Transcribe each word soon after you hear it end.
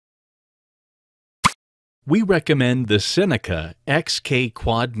We recommend the Seneca XK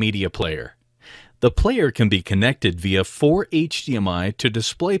Quad Media Player. The player can be connected via 4 HDMI to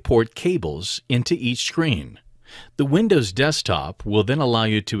DisplayPort cables into each screen. The Windows desktop will then allow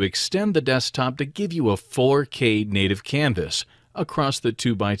you to extend the desktop to give you a 4K native canvas across the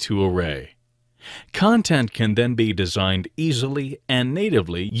 2x2 array. Content can then be designed easily and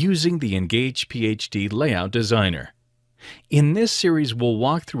natively using the EngagePHD Layout Designer. In this series, we'll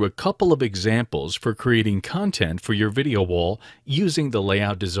walk through a couple of examples for creating content for your video wall using the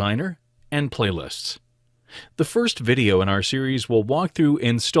Layout Designer and playlists. The first video in our series will walk through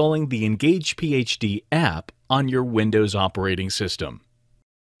installing the EngagePHD app on your Windows operating system.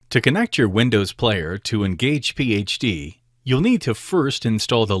 To connect your Windows player to EngagePHD, you'll need to first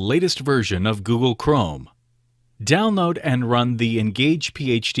install the latest version of Google Chrome. Download and run the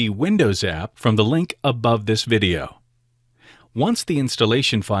EngagePHD Windows app from the link above this video. Once the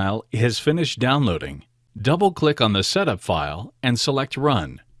installation file has finished downloading, double-click on the setup file and select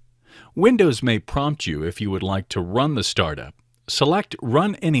Run. Windows may prompt you if you would like to run the startup. Select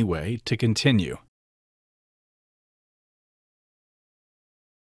Run Anyway to continue.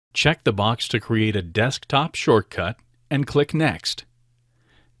 Check the box to create a desktop shortcut and click Next.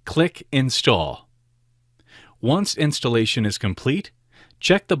 Click Install. Once installation is complete,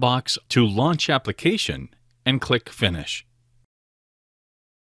 check the box to Launch Application and click Finish.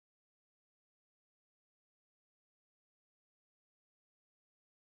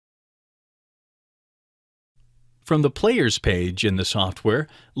 From the Players page in the software,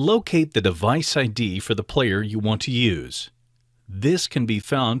 locate the device ID for the player you want to use. This can be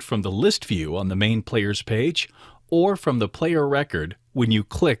found from the list view on the main Players page or from the player record when you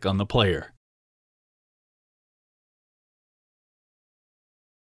click on the player.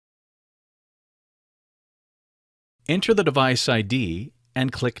 Enter the device ID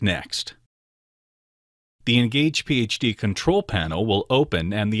and click Next. The EngagePHD control panel will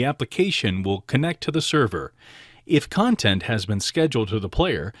open and the application will connect to the server. If content has been scheduled to the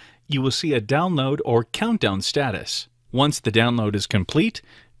player, you will see a download or countdown status. Once the download is complete,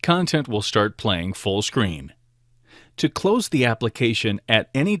 content will start playing full screen. To close the application at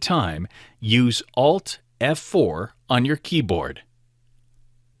any time, use Alt F4 on your keyboard.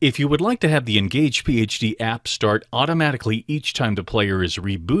 If you would like to have the EngagePHD app start automatically each time the player is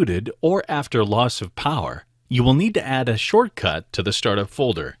rebooted or after loss of power, you will need to add a shortcut to the startup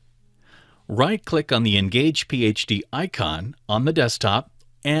folder. Right-click on the EngagePHD icon on the desktop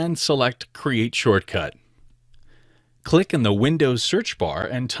and select Create Shortcut. Click in the Windows search bar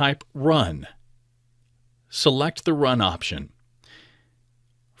and type Run. Select the Run option.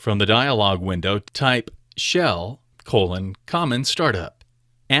 From the dialog window, type shell: common startup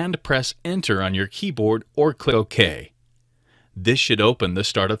and press Enter on your keyboard or click OK. This should open the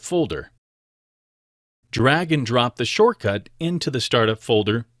startup folder. Drag and drop the shortcut into the startup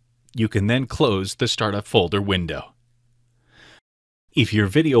folder. You can then close the startup folder window. If your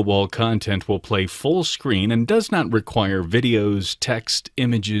video wall content will play full screen and does not require videos, text,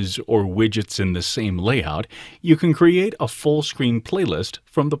 images, or widgets in the same layout, you can create a full screen playlist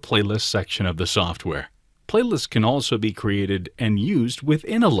from the playlist section of the software. Playlists can also be created and used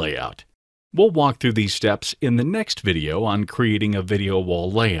within a layout. We'll walk through these steps in the next video on creating a video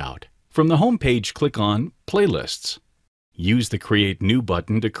wall layout. From the home page, click on Playlists. Use the Create New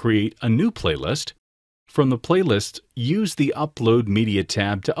button to create a new playlist. From the playlist, use the Upload Media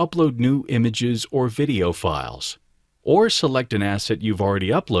tab to upload new images or video files. Or select an asset you've already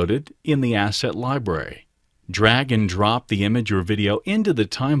uploaded in the Asset Library. Drag and drop the image or video into the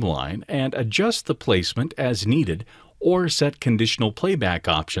timeline and adjust the placement as needed or set conditional playback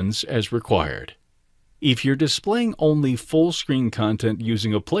options as required. If you're displaying only full-screen content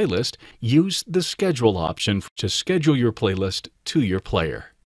using a playlist, use the Schedule option to schedule your playlist to your player.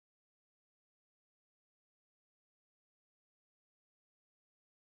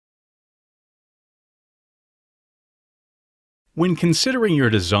 When considering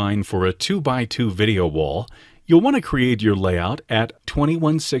your design for a 2x2 video wall, you'll want to create your layout at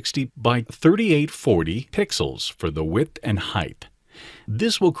 2160 by 3840 pixels for the width and height.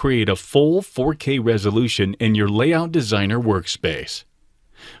 This will create a full 4K resolution in your Layout Designer workspace.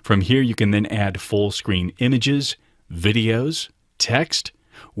 From here, you can then add full-screen images, videos, text,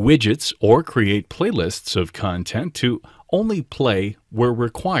 widgets, or create playlists of content to only play where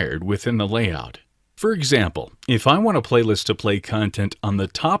required within the layout. For example, if I want a playlist to play content on the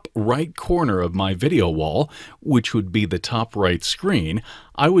top right corner of my video wall, which would be the top right screen,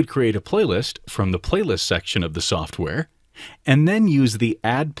 I would create a playlist from the Playlist section of the software, and then use the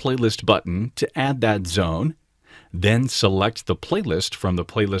Add Playlist button to add that zone, Then select the playlist from the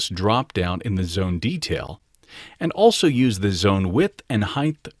playlist drop-down in the zone detail, and also use the zone width and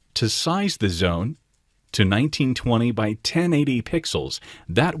height to size the zone to 1920 by 1080 pixels.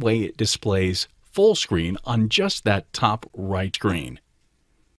 That way it displays full screen on just that top right screen.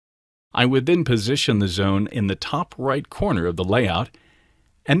 I would then position the zone in the top right corner of the layout,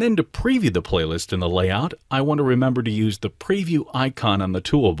 and then to preview the playlist in the layout, I want to remember to use the preview icon on the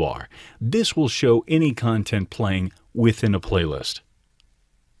toolbar. This will show any content playing within a playlist.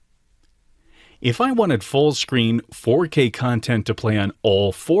 If I wanted full screen 4K content to play on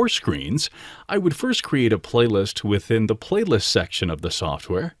all 4 screens, I would first create a playlist within the playlist section of the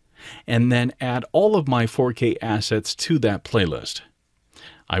software, and then add all of my 4K assets to that playlist.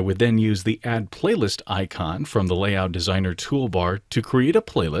 I would then use the Add Playlist icon from the Layout Designer toolbar to create a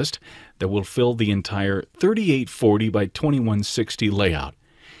playlist that will fill the entire 3840 by 2160 layout.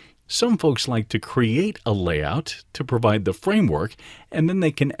 Some folks like to create a layout to provide the framework, and then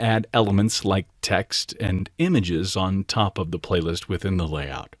they can add elements like text and images on top of the playlist within the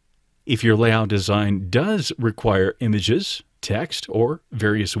layout. If your layout design does require images, text, or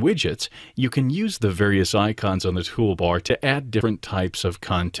various widgets, you can use the various icons on the toolbar to add different types of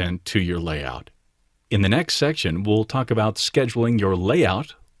content to your layout. In the next section, we'll talk about scheduling your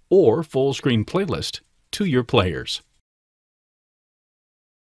layout or full screen playlist to your players.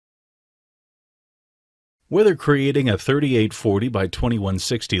 Whether creating a 3840 by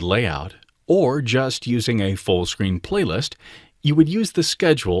 2160 layout or just using a full screen playlist, you would use the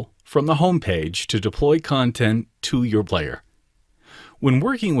schedule from the home page to deploy content to your player. When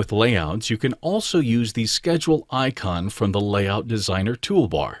working with layouts, you can also use the schedule icon from the Layout Designer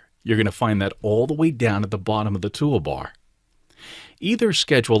toolbar. You're going to find that all the way down at the bottom of the toolbar. Either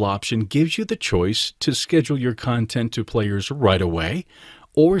schedule option gives you the choice to schedule your content to players right away,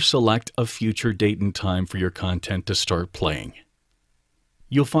 or select a future date and time for your content to start playing.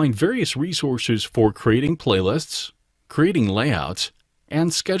 You'll find various resources for creating playlists, creating layouts, and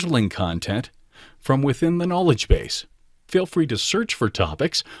scheduling content from within the knowledge base. Feel free to search for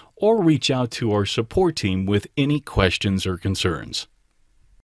topics or reach out to our support team with any questions or concerns.